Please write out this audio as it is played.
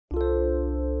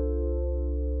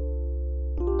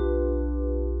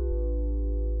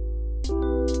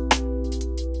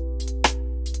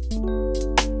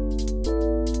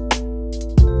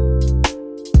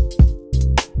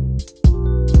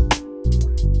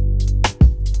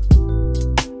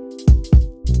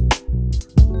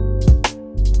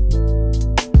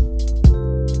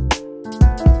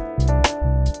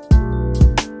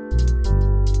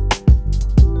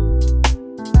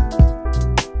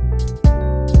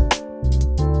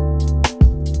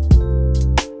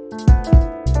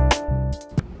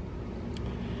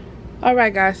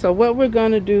Alright guys, so what we're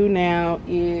going to do now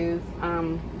is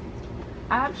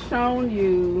I've shown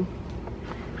you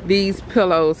these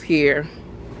pillows here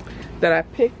that I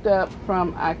picked up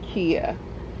from IKEA,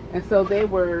 and so they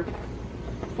were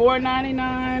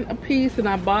 $4.99 a piece, and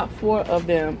I bought 4 of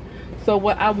them. So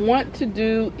what I want to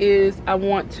do is I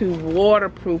want to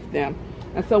waterproof them,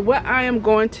 and so what I am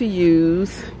going to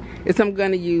use is I'm going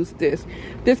to use this.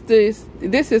 This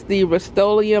is the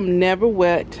Rust-olem Never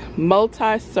Wet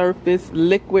multi-surface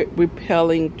liquid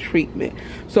repelling treatment.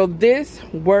 So this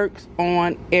works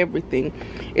on everything.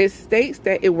 It states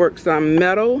that it works on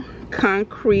metal,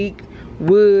 concrete,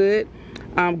 wood,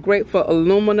 great for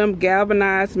aluminum,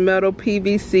 galvanized metal,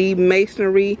 PVC,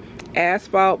 masonry,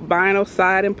 asphalt, vinyl,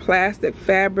 siding, plastic,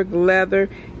 fabric, leather,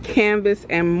 canvas,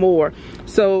 and more.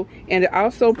 So, and it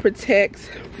also protects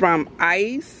from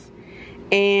ice,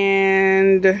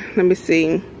 and let me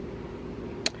see,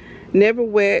 Never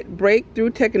Wet breakthrough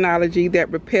technology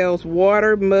that repels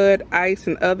water, mud, ice,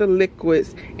 and other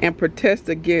liquids and protects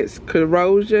against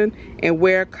corrosion and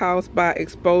wear caused by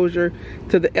exposure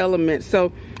to the elements.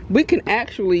 So we can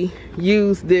actually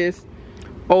use this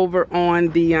over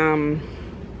on the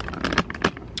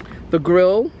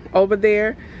grill over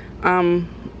there.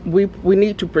 We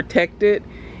need to protect it,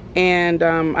 and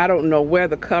I don't know where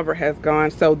the cover has gone,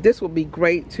 so this will be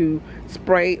great to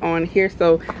spray on here.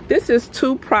 So this is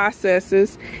 2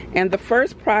 processes, and the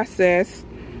first process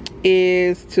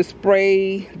is to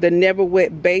spray the Never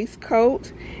Wet base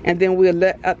coat, and then we'll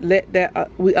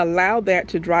we allow that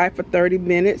to dry for 30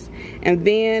 minutes, and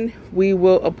then we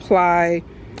will apply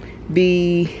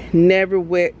the Never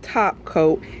Wet top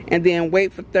coat, and then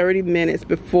wait for 30 minutes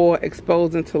before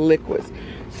exposing to liquids.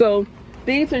 So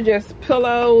these are just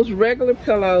pillows, regular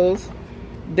pillows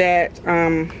that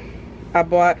I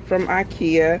bought from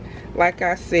IKEA, like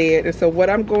I said. And so what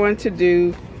I'm going to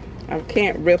do, I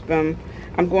can't rip them,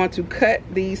 I'm going to cut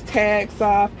these tags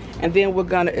off, and then we're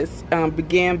going to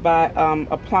begin by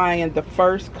applying the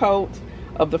first coat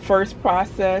of the first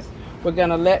process. We're going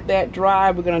to let that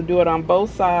dry. We're going to do it on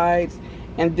both sides,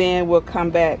 and then we'll come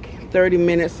back 30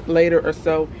 minutes later or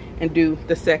so and do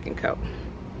the second coat.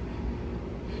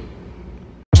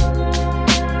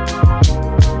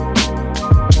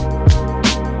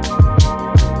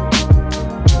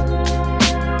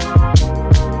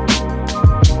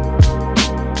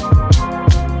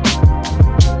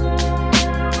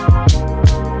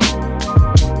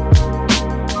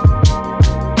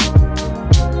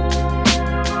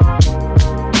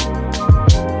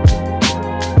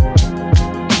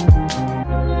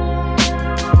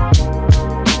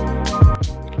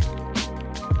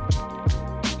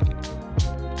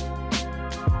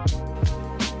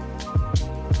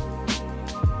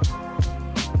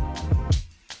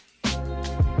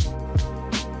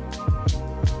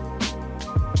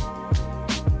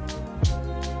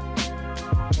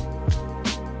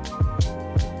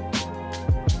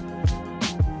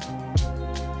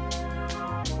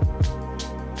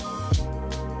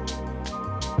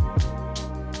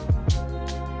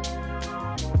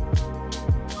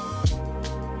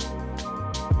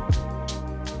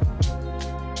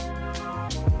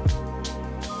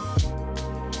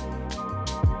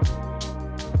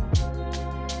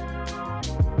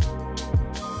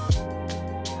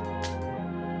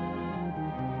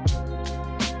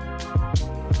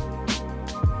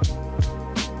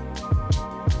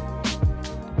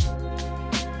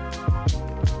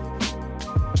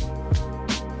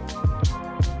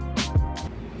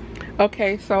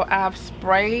 Okay, so I've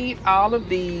sprayed all of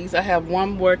these. I have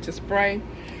one more to spray,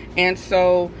 and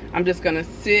so I'm just gonna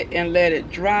sit and let it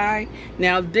dry.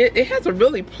 Now it has a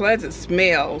really pleasant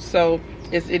smell, so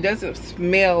it doesn't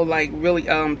smell like really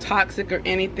toxic or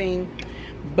anything.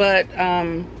 But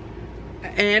and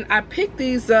I picked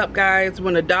these up, guys,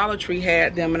 when the Dollar Tree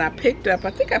had them, and I think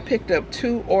I picked up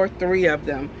 2 or 3 of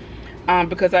them.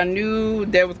 Because I knew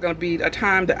there was going to be a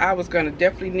time that I was going to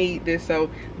definitely need this. So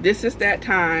this is that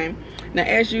time. Now,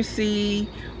 as you see,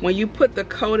 when you put the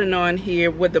coating on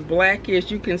here, where the black is,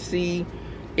 you can see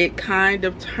it kind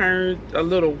of turned a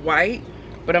little white,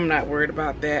 but I'm not worried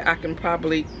about that. I can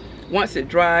probably, once it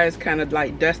dries, kind of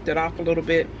like dust it off a little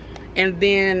bit, and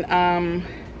then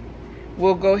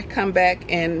we'll come back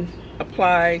and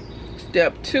apply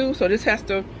step 2. So this has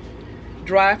to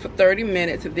dry for 30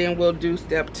 minutes, and then we'll do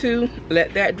step 2,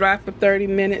 let that dry for 30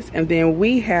 minutes, and then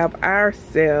we have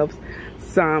ourselves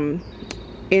some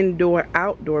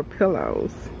indoor-outdoor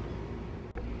pillows.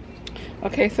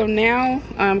 Okay, so now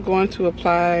I'm going to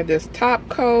apply this top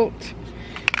coat.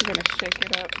 I'm going to shake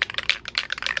it up.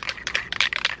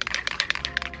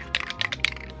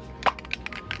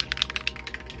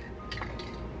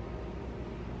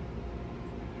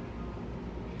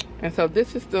 And so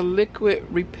this is the liquid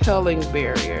repelling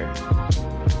barrier.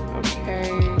 Okay.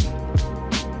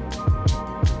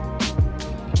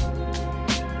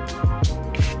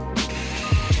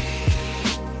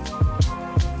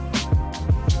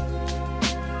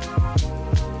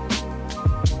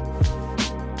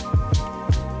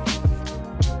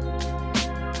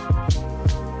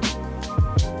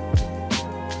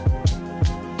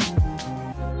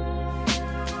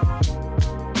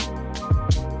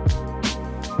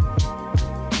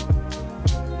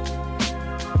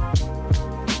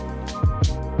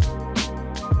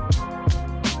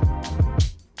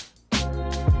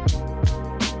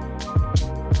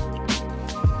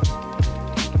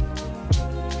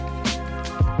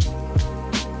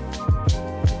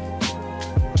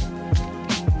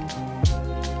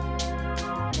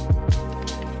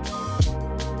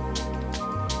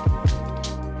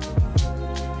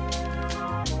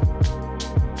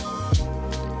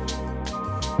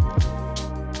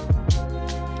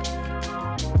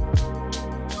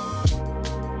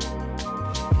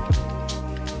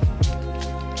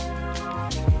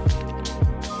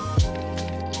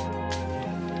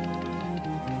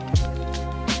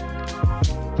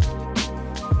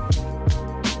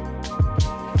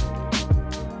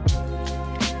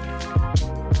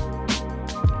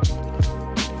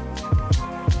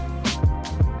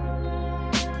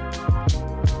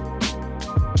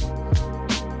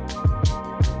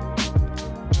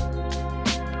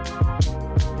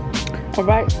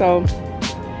 Alright, so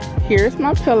here's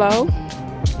my pillow,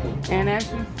 and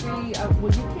as you see,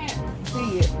 well, you can't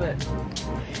see it,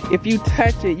 but if you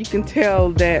touch it, you can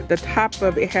tell that the top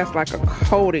of it has like a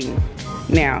coating.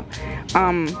 Now,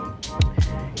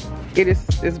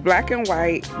 it's black and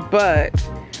white, but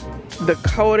the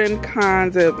coating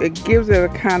it gives it a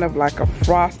kind of like a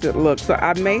frosted look. So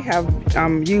I may have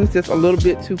used this a little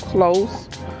bit too close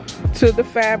to the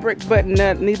fabric, but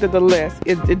nevertheless,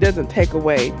 it doesn't take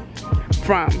away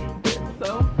from this.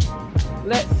 So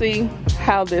let's see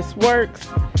how this works.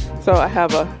 So I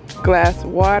have a glass of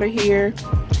water here,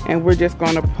 and we're just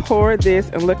going to pour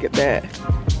this, and look at that.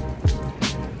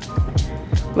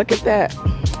 Look at that.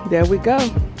 There we go.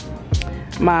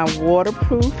 My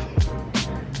waterproof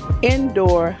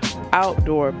indoor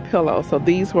outdoor pillow. So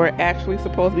these were actually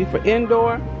supposed to be for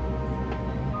indoor,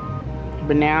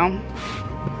 but now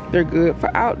they're good for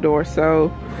outdoor.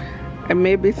 So and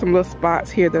maybe some little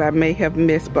spots here that I may have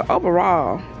missed, but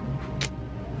overall,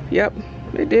 yep,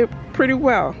 they did pretty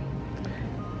well.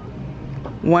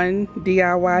 One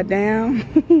DIY down,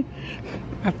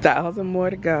 1,000 more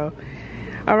to go.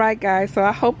 All right, guys, so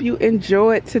I hope you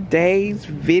enjoyed today's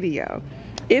video.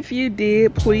 If you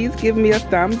did, please give me a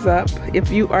thumbs up. If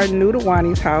you are new to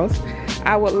Juani's house,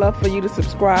 I would love for you to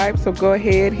subscribe, so go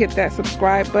ahead, hit that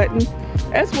subscribe button,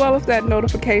 as well as that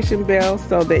notification bell,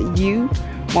 so that you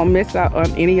won't miss out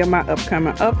on any of my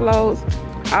upcoming uploads.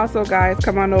 Also, guys,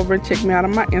 come on over and check me out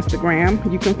on my Instagram.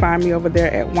 You can find me over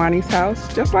there at Juani's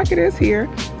house, just like it is here.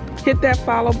 Hit that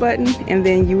follow button, and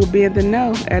then you will be in the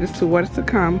know as to what is to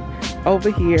come over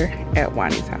here at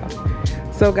Juani's house.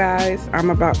 So, guys, I'm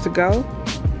about to go,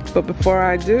 but before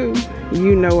I do,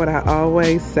 you know what I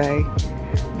always say.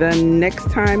 The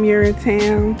next time you're in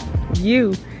town,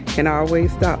 you can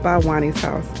always stop by Juani's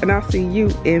house, and I'll see you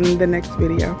in the next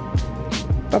video.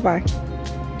 Bye-bye.